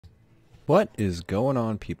What is going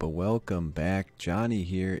on, people? Welcome back. Johnny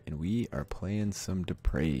here, and we are playing some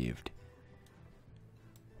Depraved.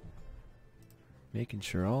 Making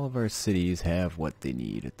sure all of our cities have what they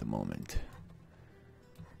need at the moment.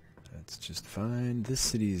 That's just fine. This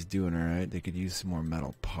city is doing alright. They could use some more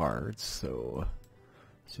metal parts, so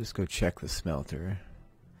let's just go check the smelter.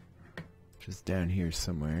 Just down here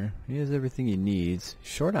somewhere. He has everything he needs.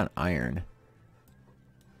 Short on iron.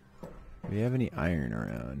 Do we have any iron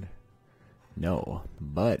around? No,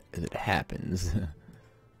 but as it happens, I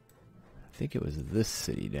think it was this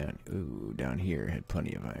city down here had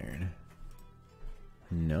plenty of iron.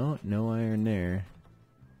 No iron there.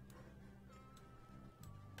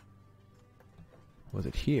 Was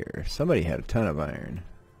it here? Somebody had a ton of iron.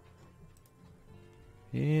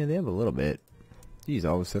 Yeah, they have a little bit. Geez,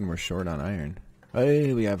 all of a sudden we're short on iron.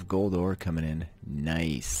 Hey, we have gold ore coming in.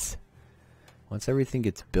 Nice. Once everything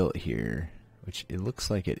gets built here, which it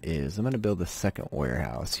looks like it is, I'm going to build a second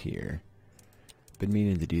warehouse here. Been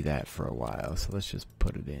meaning to do that for a while, so let's just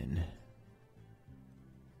put it in.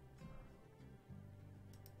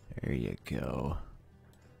 There you go.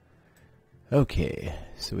 Okay,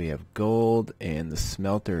 so we have gold, and the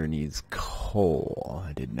smelter needs coal.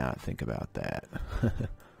 I did not think about that.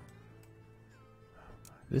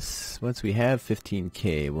 Once we have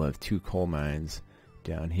 15k, we'll have 2 coal mines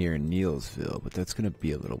down here in Neilsville, but that's going to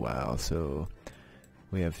be a little while. So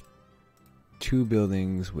we have 2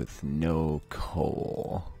 buildings with no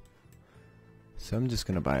coal. So I'm just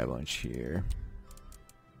going to buy a bunch here.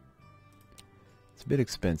 It's a bit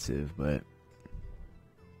expensive, but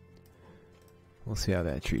we'll see how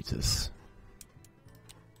that treats us.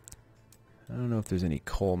 I don't know if there's any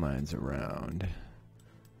coal mines around.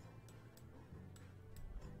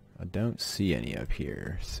 I don't see any up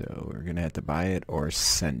here, so we're going to have to buy it or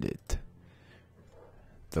send it.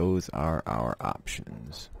 Those are our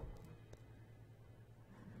options.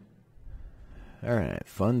 Alright,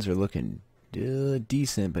 funds are looking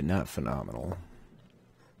decent, but not phenomenal.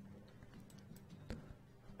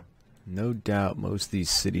 No doubt most of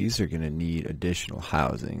these cities are going to need additional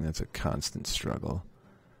housing. That's a constant struggle.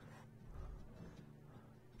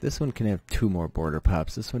 This one can have 2 more border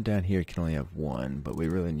pops. This one down here can only have 1, but we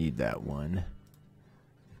really need that one.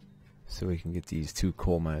 So we can get these 2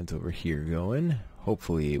 coal mines over here going.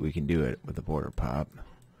 Hopefully we can do it with a border pop.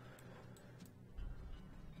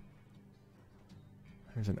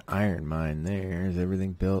 There's an iron mine there. Is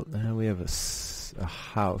everything built? We have a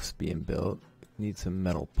house being built. Need some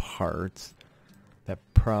metal parts. That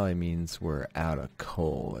probably means we're out of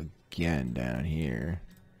coal again down here.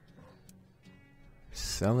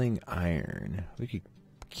 Selling iron. We could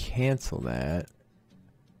cancel that.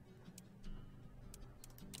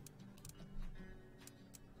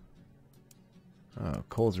 Oh,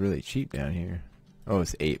 coal's really cheap down here. Oh,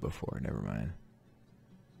 it's 8 before. Never mind.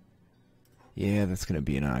 Yeah, that's going to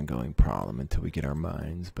be an ongoing problem until we get our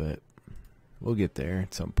mines, but we'll get there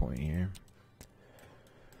at some point here.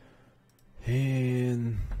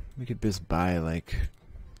 And we could just buy like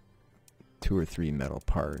 2 or 3 metal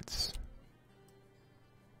parts.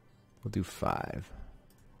 We'll do 5.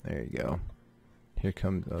 There you go. Here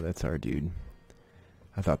comes... Oh, that's our dude.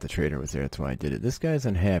 I thought the trader was there. That's why I did it. This guy's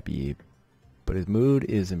unhappy, but his mood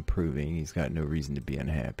is improving. He's got no reason to be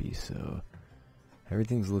unhappy, so...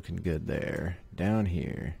 Everything's looking good there. Down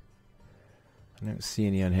here. I don't see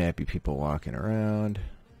any unhappy people walking around.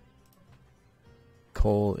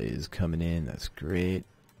 Coal is coming in. That's great.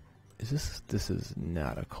 This is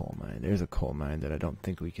not a coal mine. There's a coal mine that I don't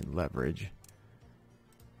think we can leverage.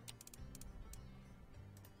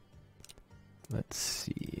 Let's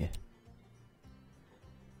see.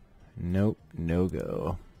 Nope, no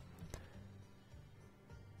go.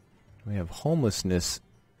 We have homelessness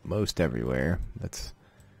most everywhere. That's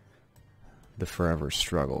the forever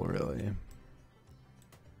struggle, really.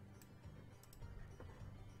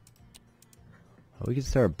 Well, we could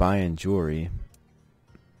start buying jewelry.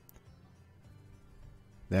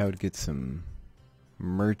 That would get some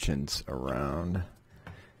merchants around.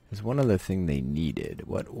 There's one other thing they needed.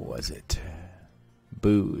 What was it?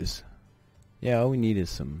 Booze. Yeah, all we need is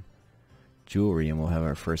some jewelry and we'll have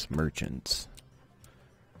our first merchants.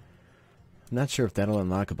 I'm not sure if that'll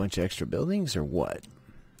unlock a bunch of extra buildings or what.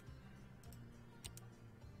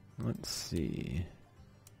 Let's see.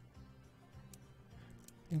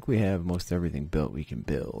 I think we have most everything built we can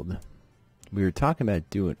build. We were talking about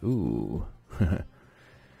doing... Ooh.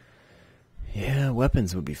 Yeah,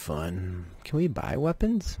 weapons would be fun. Can we buy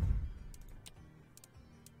weapons?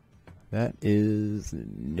 That is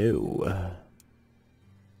no.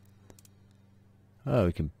 Oh,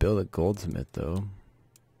 we can build a goldsmith though.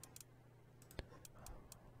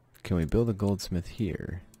 Can we build a goldsmith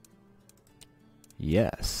here?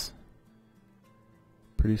 Yes.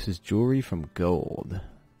 Produces jewelry from gold.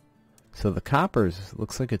 So the coppers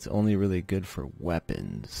looks like it's only really good for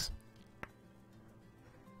weapons.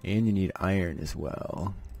 And you need iron as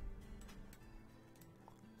well.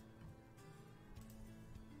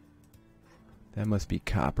 That must be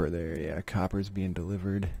copper there. Yeah, copper's being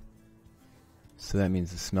delivered. So that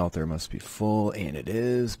means the smelter must be full, and it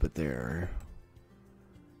is, but they're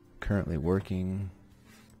currently working.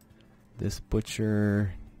 This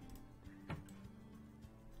butcher...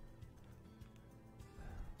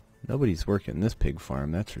 Nobody's working this pig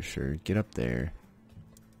farm, that's for sure. Get up there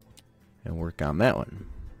and work on that one.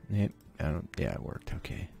 Yep, yeah, it worked,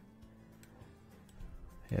 okay.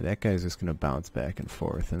 Yeah, that guy's just gonna bounce back and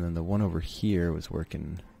forth, and then the one over here was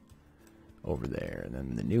working over there, and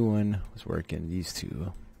then the new one was working these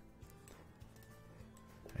two.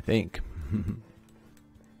 I think. I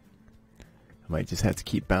might just have to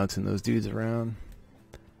keep bouncing those dudes around.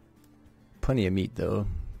 Plenty of meat though,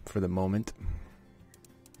 for the moment.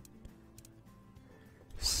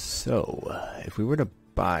 So, if we were to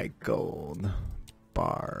buy gold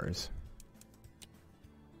bars,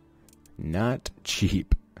 not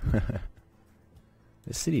cheap.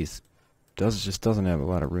 This city just doesn't have a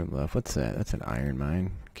lot of room left. What's that? That's an iron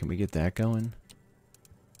mine. Can we get that going?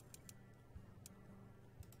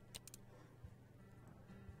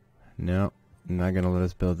 No, not gonna let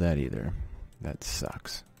us build that either. That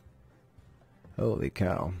sucks. Holy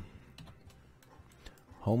cow.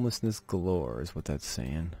 Homelessness galore is what that's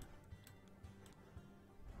saying.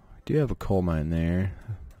 Do have a coal mine there.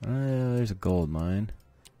 There's a gold mine,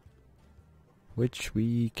 which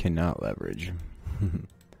we cannot leverage.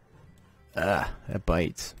 That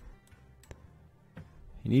bites.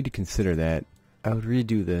 You need to consider that. I would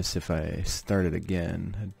redo this if I started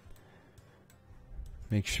again. I'd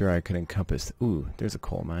make sure I could encompass... Ooh, there's a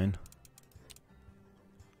coal mine.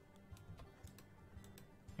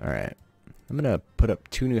 Alright. I'm going to put up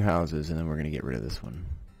 2 new houses, and then we're going to get rid of this one.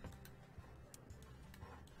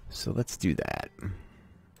 So let's do that.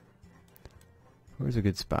 Where's a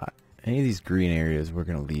good spot? Any of these green areas we're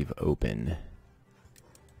going to leave open.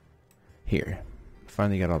 Here.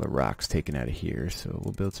 Finally got all the rocks taken out of here, so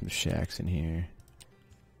we'll build some shacks in here.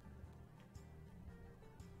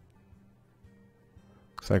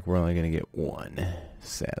 Looks like we're only going to get one,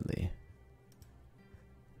 sadly.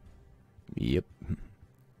 Yep.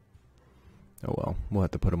 Oh well, we'll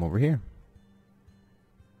have to put them over here.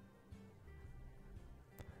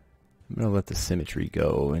 I'm going to let the symmetry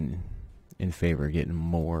go in favor of getting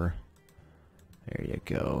more. There you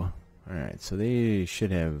go. Alright, so they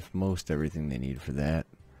should have most everything they need for that.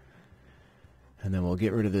 And then we'll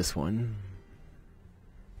get rid of this one.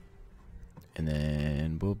 And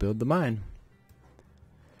then we'll build the mine.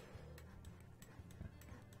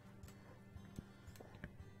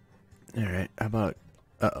 Alright, how about...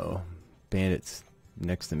 Uh-oh. Bandits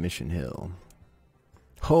next to Mission Hill.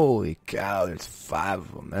 Holy cow, there's 5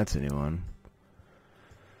 of them. That's a new one.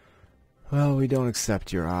 Well, we don't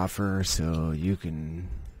accept your offer, so you can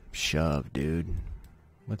shove, dude.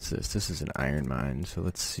 What's this? This is an iron mine, so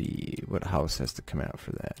let's see what house has to come out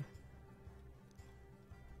for that.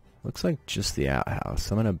 Looks like just the outhouse.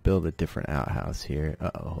 I'm going to build a different outhouse here.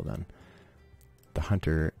 Uh-oh, hold on. The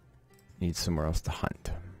hunter needs somewhere else to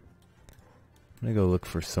hunt. I'm going to go look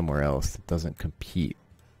for somewhere else that doesn't compete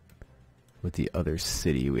with the other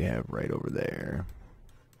city we have right over there.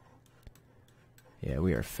 Yeah,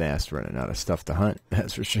 we are fast running out of stuff to hunt,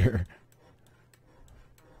 that's for sure.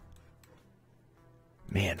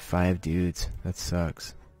 Man, 5 dudes. That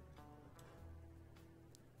sucks.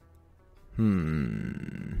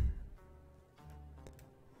 Well,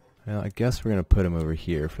 I guess we're going to put him over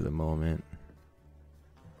here for the moment.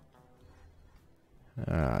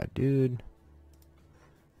 Dude.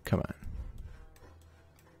 Come on.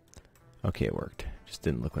 Okay, it worked. Just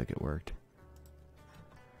didn't look like it worked.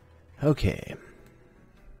 Okay.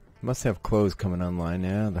 Must have clothes coming online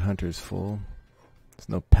now. The hunter's full. There's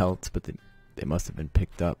no pelts, but they must have been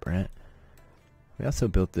picked up, right? We also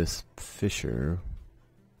built this fisher.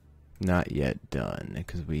 Not yet done,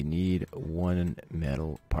 because we need 1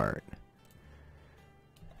 metal part.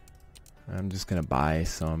 I'm just going to buy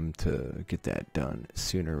some to get that done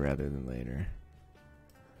sooner rather than later.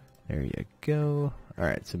 There you go.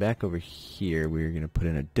 Alright, so back over here, we're going to put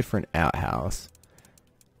in a different outhouse.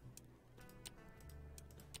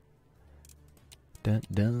 Dun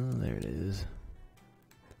dun, there it is.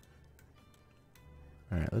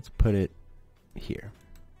 Alright, let's put it here.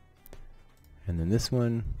 And then this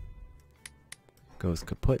one goes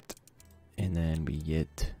kaput. And then we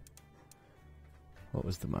get What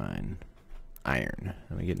was the mine? Iron.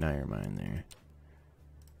 Let me get an iron mine there.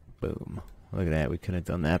 Boom. Look at that. We could have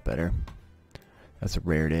done that better. That's a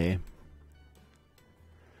rare day.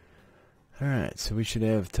 Alright, so we should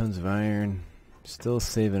have tons of iron. Still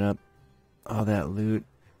saving up all that loot.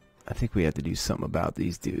 I think we have to do something about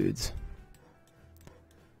these dudes.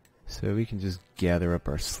 So we can just gather up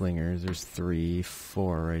our slingers. There's 3,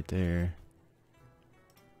 4 right there.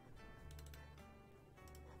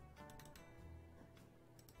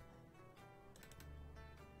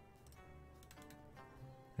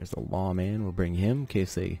 There's the lawman. We'll bring him in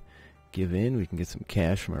case they give in. We can get some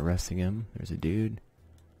cash from arresting him. There's a dude.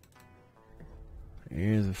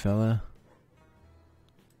 Here's a fella.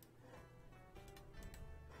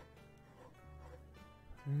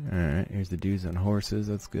 Alright, here's the dudes on horses.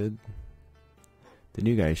 That's good. The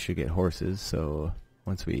new guys should get horses, so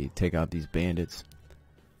once we take out these bandits.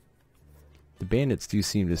 The bandits do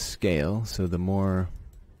seem to scale, so the more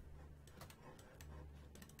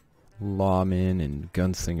lawmen and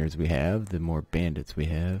gunslingers we have, the more bandits we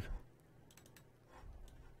have.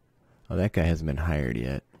 Oh, that guy hasn't been hired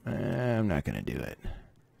yet. I'm not gonna do it.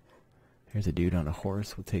 Here's a dude on a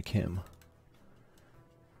horse. We'll take him.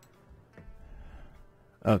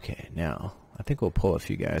 Okay, now I think we'll pull a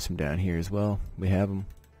few guys from down here as well. We have them.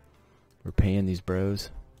 We're paying these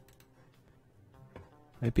bros.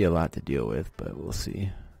 Might be a lot to deal with, but we'll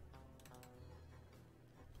see.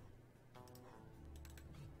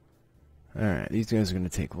 Alright, these guys are going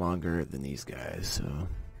to take longer than these guys, so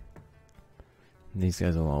these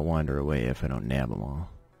guys will all wander away if I don't nab them all.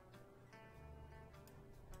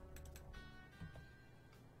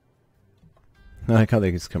 I like how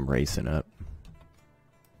they just come racing up.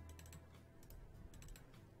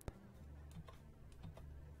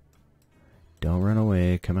 Don't run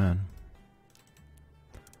away, come on.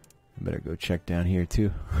 I better go check down here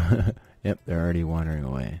too. Yep, they're already wandering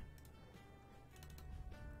away.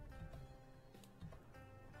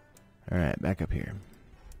 Alright, back up here.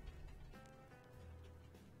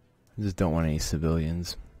 I just don't want any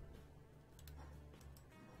civilians.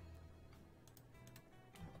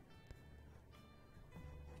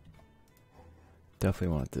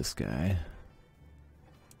 Definitely want this guy.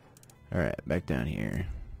 Alright, back down here.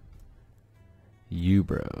 You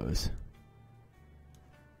bros.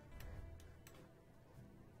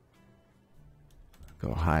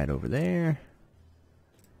 Go hide over there.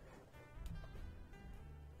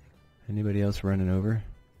 Anybody else running over?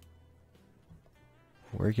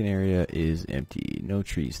 Working area is empty. No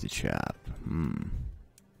trees to chop.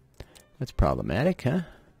 That's problematic, huh?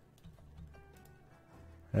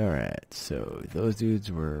 Alright, so those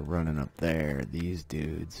dudes were running up there. These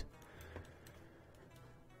dudes.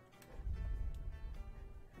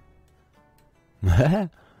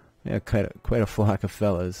 Yeah, quite a flock of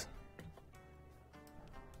fellas.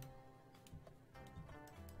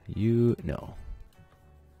 You, no.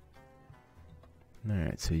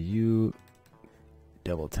 Alright, so you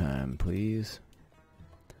double time, please.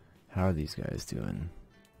 How are these guys doing?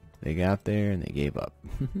 They got there and they gave up.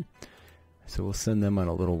 So we'll send them on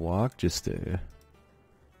a little walk just to...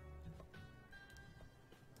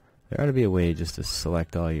 There ought to be a way just to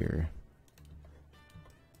select all your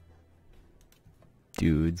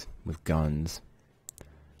dudes with guns.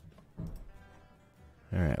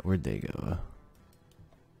 Alright, where'd they go?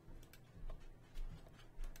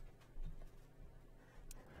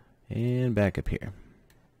 And back up here.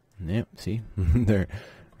 Yep, see? They're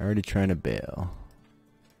already trying to bail.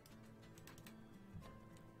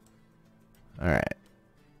 Alright.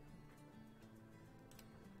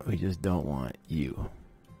 We just don't want you.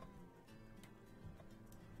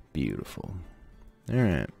 Beautiful.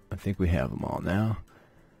 Alright, I think we have them all now.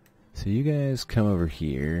 So you guys come over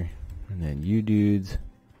here, and then you dudes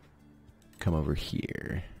come over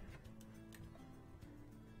here.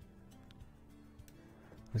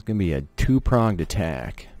 It's going to be a two-pronged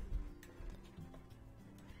attack.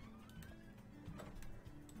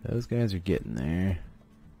 Those guys are getting there.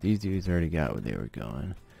 These dudes already got where they were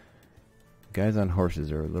going. Guys on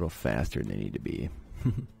horses are a little faster than they need to be.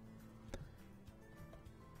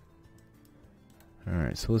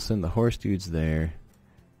 Alright, so we'll send the horse dudes there.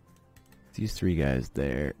 These 3 guys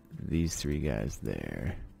there. These 3 guys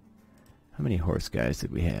there. How many horse guys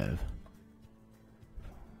did we have?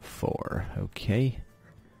 4. Okay.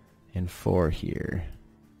 And 4 here.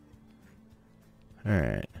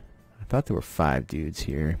 Alright. I thought there were 5 dudes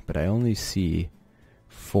here, but I only see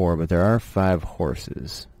 4, but there are 5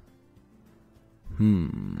 horses.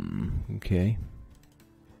 Okay.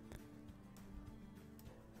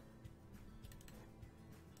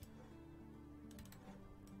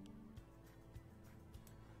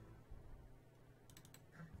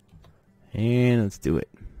 And let's do it.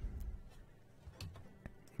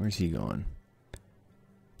 Where's he going?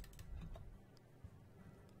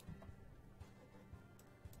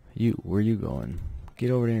 Where you going?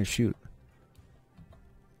 Get over there and shoot.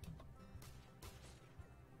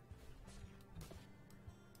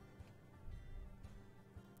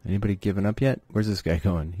 Anybody giving up yet? Where's this guy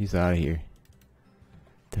going? He's out of here.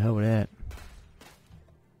 The hell with that.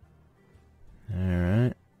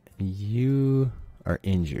 Alright. You are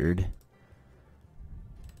injured.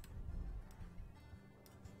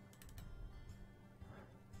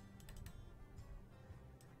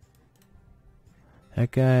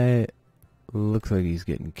 That guy looks like he's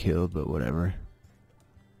getting killed, but whatever.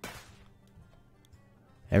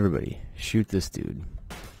 Everybody, shoot this dude.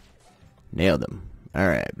 Nailed him.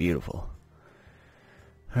 Alright, beautiful.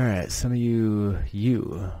 Alright, some of you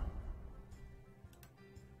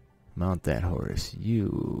mount that horse.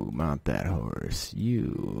 You mount that horse.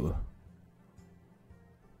 You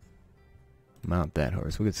mount that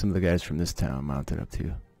horse. We'll get some of the guys from this town mounted up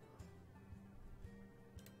too.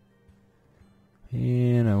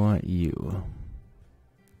 And I want you.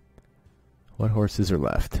 What horses are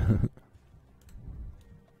left?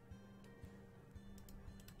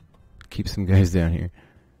 Keep some guys down here.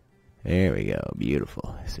 There we go.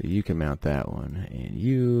 Beautiful. So you can mount that one. And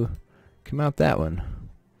you can mount that one.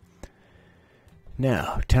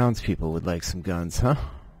 Now, townspeople would like some guns, huh?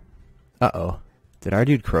 Uh-oh. Did our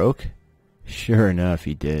dude croak? Sure enough,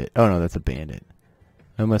 he did. Oh, no, that's a bandit.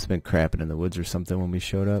 I must have been crapping in the woods or something when we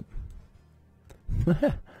showed up.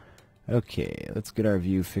 Okay, let's get our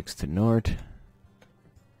view fixed to Nort.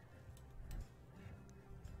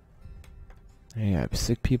 I got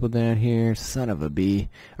sick people down here. Son of a bee.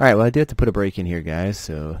 Alright, well, I do have to put a break in here, guys.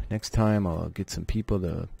 So next time I'll get some people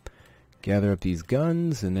to gather up these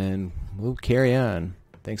guns, and then we'll carry on.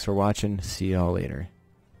 Thanks for watching. See y'all later.